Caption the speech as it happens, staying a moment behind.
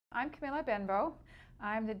I'm Camilla Benbow.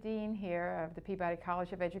 I'm the Dean here of the Peabody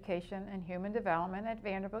College of Education and Human Development at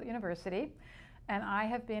Vanderbilt University, and I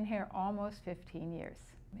have been here almost 15 years.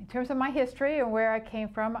 In terms of my history and where I came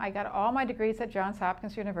from, I got all my degrees at Johns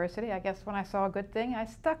Hopkins University. I guess when I saw a good thing, I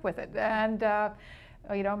stuck with it. And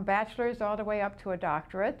bachelor's all the way up to a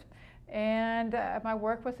doctorate. And my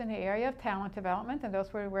work was in the area of talent development, and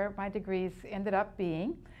those were where my degrees ended up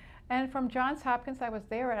being. And from Johns Hopkins, I was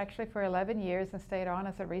there actually for 11 years and stayed on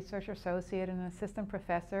as a research associate and an assistant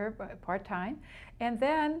professor part-time. And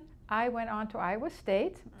then I went on to Iowa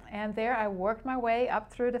State, and there I worked my way up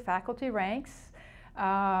through the faculty ranks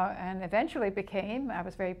and eventually became, I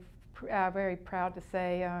was very proud to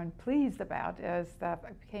say and pleased about, I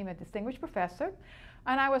became a distinguished professor.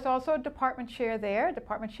 And I was also a department chair there,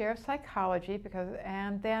 department chair of psychology,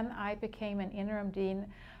 and then I became an interim dean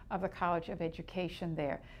of the College of Education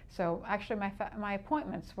there. So actually my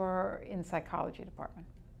appointments were in psychology department.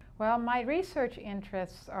 Well, my research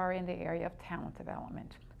interests are in the area of talent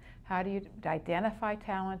development. How do you identify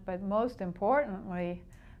talent, but most importantly,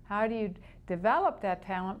 how do you develop that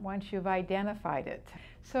talent once you've identified it?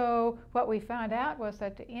 So what we found out was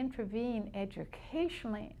that to intervene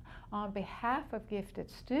educationally on behalf of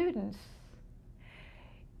gifted students,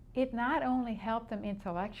 it not only helped them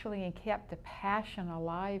intellectually and kept the passion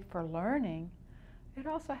alive for learning, it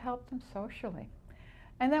also helped them socially.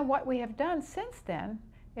 And then what we have done since then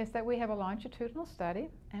is that we have a longitudinal study,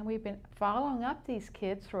 and we've been following up these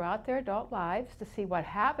kids throughout their adult lives to see what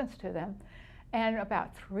happens to them. And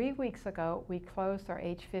about 3 weeks ago, we closed our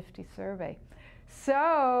age 50 survey.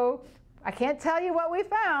 So I can't tell you what we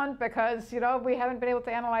found because we haven't been able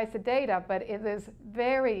to analyze the data, but it is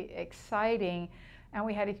very exciting. And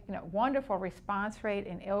we had a wonderful response rate,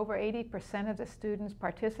 and over 80% of the students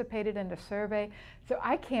participated in the survey. So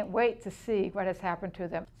I can't wait to see what has happened to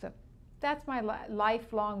them. So that's my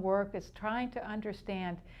lifelong work, is trying to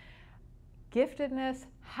understand giftedness.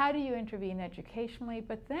 How do you intervene educationally?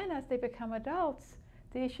 But then as they become adults,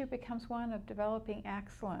 the issue becomes one of developing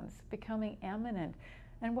excellence, becoming eminent.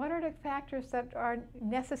 And what are the factors that are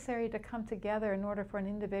necessary to come together in order for an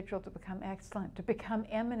individual to become excellent, to become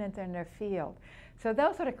eminent in their field? So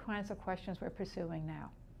those are the kinds of questions we're pursuing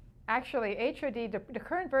now. Actually, HOD, the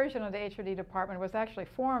current version of the HOD department was actually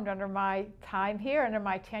formed under my time here, under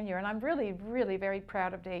my tenure, and I'm really, really very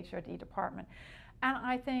proud of the HOD department. And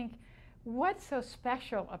I think what's so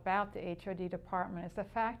special about the HOD department is the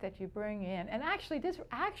fact that you bring in, and actually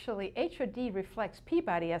HOD reflects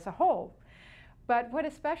Peabody as a whole. But what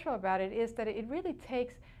is special about it is that it really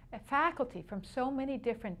takes a faculty from so many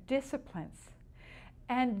different disciplines,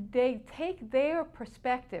 and they take their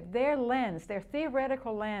perspective, their lens, their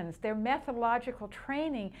theoretical lens, their methodological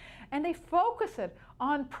training, and they focus it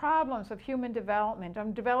on problems of human development,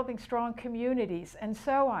 on developing strong communities, and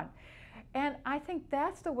so on. And I think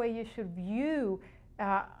that's the way you should view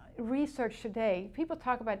research today. People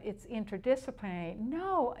talk about it's interdisciplinary.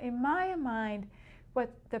 No, in my mind, what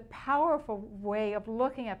the powerful way of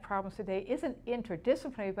looking at problems today isn't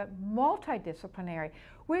interdisciplinary, but multidisciplinary,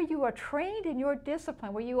 where you are trained in your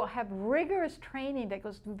discipline, where you will have rigorous training that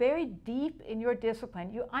goes very deep in your discipline.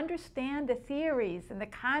 You understand the theories and the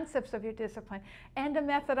concepts of your discipline and the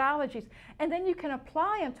methodologies, and then you can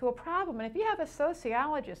apply them to a problem. And if you have a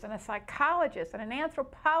sociologist and a psychologist and an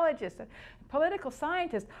anthropologist and a political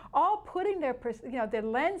scientist all putting their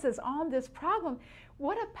lenses on this problem,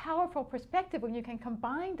 what a powerful perspective when you can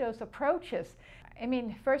combine those approaches. I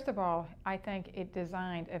mean, first of all, I think it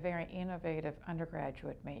designed a very innovative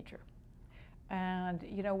undergraduate major. And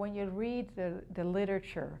when you read the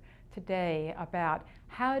literature today about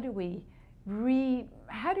how do we reinvent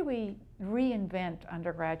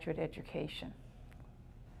undergraduate education,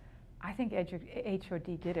 I think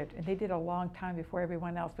HOD did it, and they did a long time before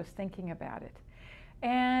everyone else was thinking about it.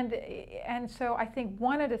 And so I think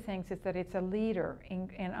one of the things is that it's a leader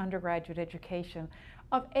in undergraduate education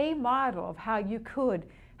of a model of how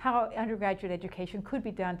undergraduate education could be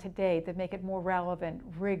done today to make it more relevant,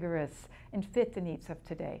 rigorous, and fit the needs of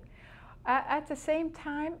today. At the same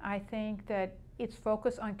time, I think that its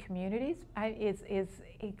focus on communities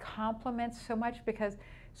it complements so much, because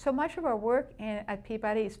so much of our work at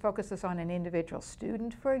Peabody focuses on an individual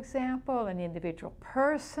student, for example, an individual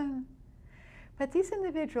person. But these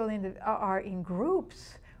individuals are in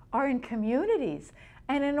groups, are in communities,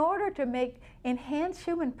 and in order to enhance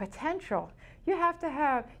human potential, you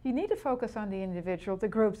need to focus on the individual, the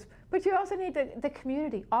groups, but you also need the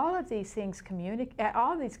community. All of these things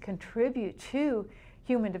contribute to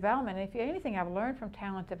human development. And if anything I've learned from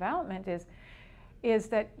talent development is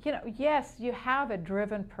that, yes, you have a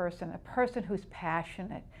driven person, a person who's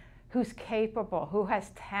passionate, who's capable, who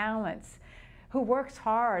has talents, who works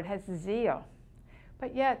hard, has zeal.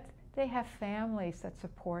 But yet they have families that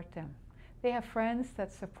support them. They have friends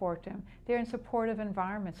that support them. They're in supportive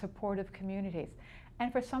environments, supportive communities.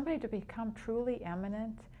 And for somebody to become truly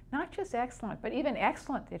eminent, not just excellent, but even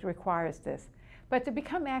excellent, it requires this. But to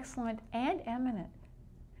become excellent and eminent,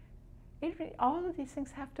 all of these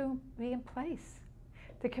things have to be in place.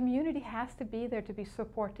 The community has to be there to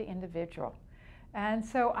support the individual. And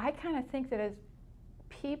so I kind of think that as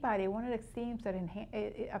Peabody, one of the themes that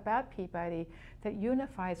about Peabody that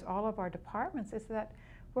unifies all of our departments is that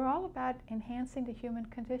we're all about enhancing the human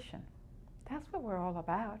condition. That's what we're all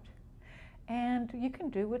about. And you can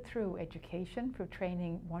do it through education, through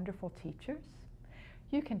training wonderful teachers.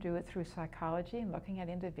 You can do it through psychology and looking at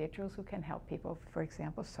individuals who can help people, for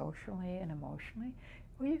example, socially and emotionally.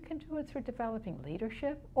 Or you can do it through developing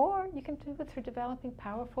leadership, or you can do it through developing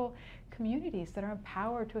powerful communities that are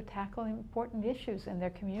empowered to tackle important issues in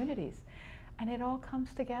their communities. And it all comes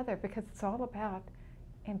together because it's all about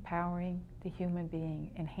empowering the human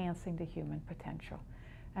being, enhancing the human potential.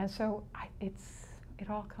 And so it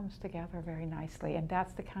all comes together very nicely, and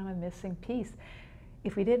that's the kind of missing piece.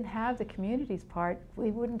 If we didn't have the communities part,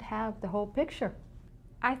 we wouldn't have the whole picture.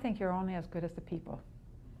 I think you're only as good as the people.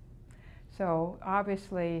 So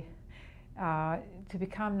obviously, to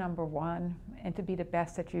become number one and to be the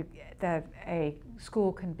best that a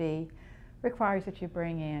school can be requires that you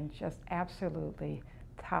bring in just absolutely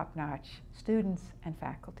top-notch students and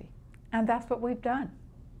faculty. And that's what we've done.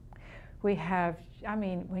 We have, I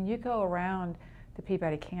mean, when you go around the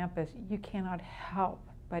Peabody campus, you cannot help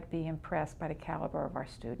but be impressed by the caliber of our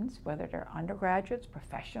students, whether they're undergraduates,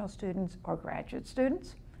 professional students, or graduate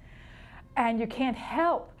students. And you can't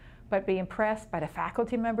help but be impressed by the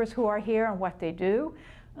faculty members who are here and what they do.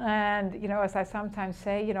 And, you know, as I sometimes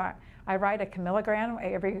say, you know, I write a Camillagram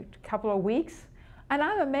every couple of weeks, and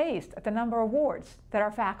I'm amazed at the number of awards that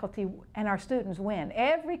our faculty and our students win.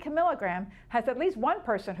 Every Camillagram has at least one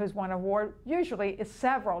person who's won an award. Usually it's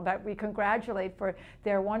several that we congratulate for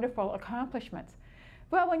their wonderful accomplishments.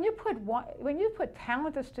 Well, when you put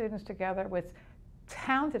talented students together with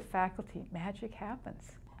talented faculty, magic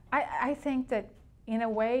happens. I think that in a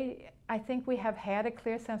way, I think we have had a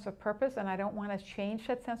clear sense of purpose, and I don't want to change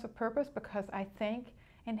that sense of purpose because I think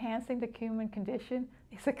enhancing the human condition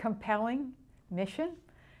is a compelling mission,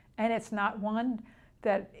 and it's not one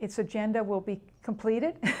that its agenda will be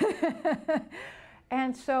completed.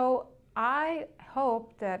 And so I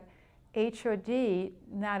hope that HOD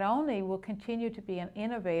not only will continue to be an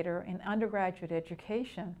innovator in undergraduate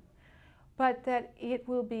education, but that it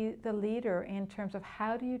will be the leader in terms of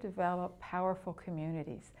how do you develop powerful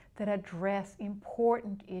communities that address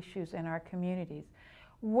important issues in our communities,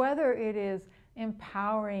 whether it is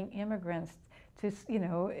empowering immigrants to, you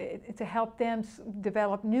know, to help them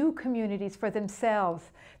develop new communities for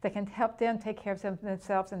themselves that can help them take care of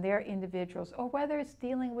themselves and their individuals, or whether it's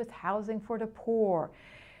dealing with housing for the poor.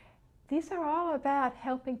 These are all about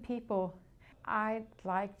helping people. I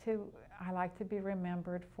like to be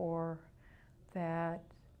remembered for that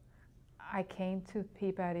I came to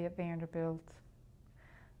Peabody at Vanderbilt,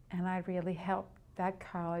 and I really helped that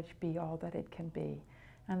college be all that it can be.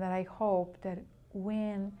 And that I hope that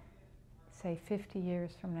when, say, 50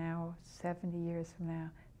 years from now, 70 years from now,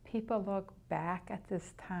 people look back at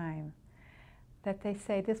this time, that they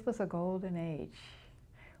say this was a golden age,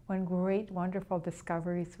 when great, wonderful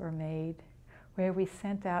discoveries were made, where we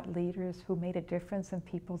sent out leaders who made a difference in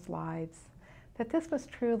people's lives, that this was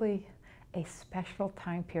truly a special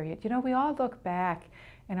time period. You know, we all look back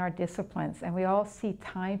in our disciplines and we all see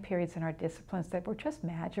time periods in our disciplines that were just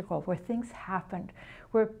magical, where things happened,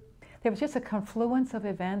 where there was just a confluence of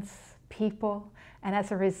events, people, and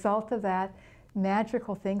as a result of that,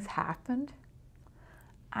 magical things happened.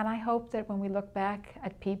 And I hope that when we look back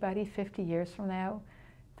at Peabody 50 years from now,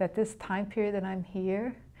 that this time period that I'm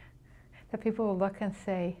here, that people will look and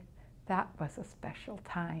say, that was a special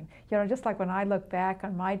time. You know, just like when I look back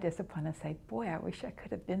on my discipline and say, boy, I wish I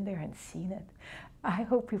could have been there and seen it. I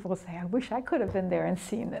hope people will say, I wish I could have been there and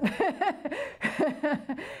seen it.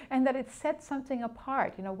 And that it sets something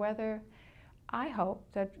apart, you know, whether I hope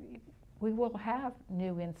that we will have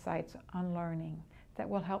new insights on learning that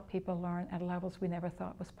will help people learn at levels we never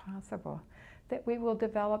thought was possible. That we will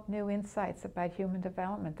develop new insights about human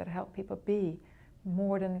development that help people be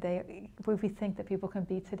more than we think that people can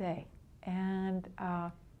be today. And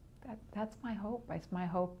that's my hope. It's my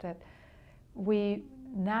hope that we,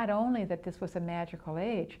 not only that this was a magical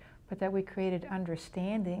age, but that we created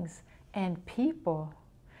understandings and people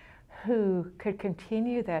who could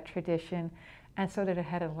continue that tradition and so that it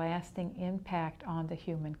had a lasting impact on the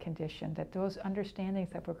human condition, that those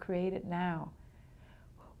understandings that were created now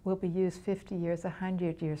will be used 50 years,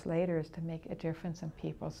 100 years later to make a difference in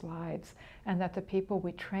people's lives, and that the people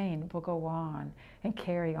we train will go on and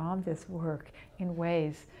carry on this work in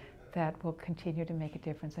ways that will continue to make a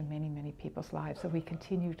difference in many, many people's lives, so we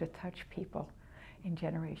continue to touch people in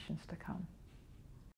generations to come.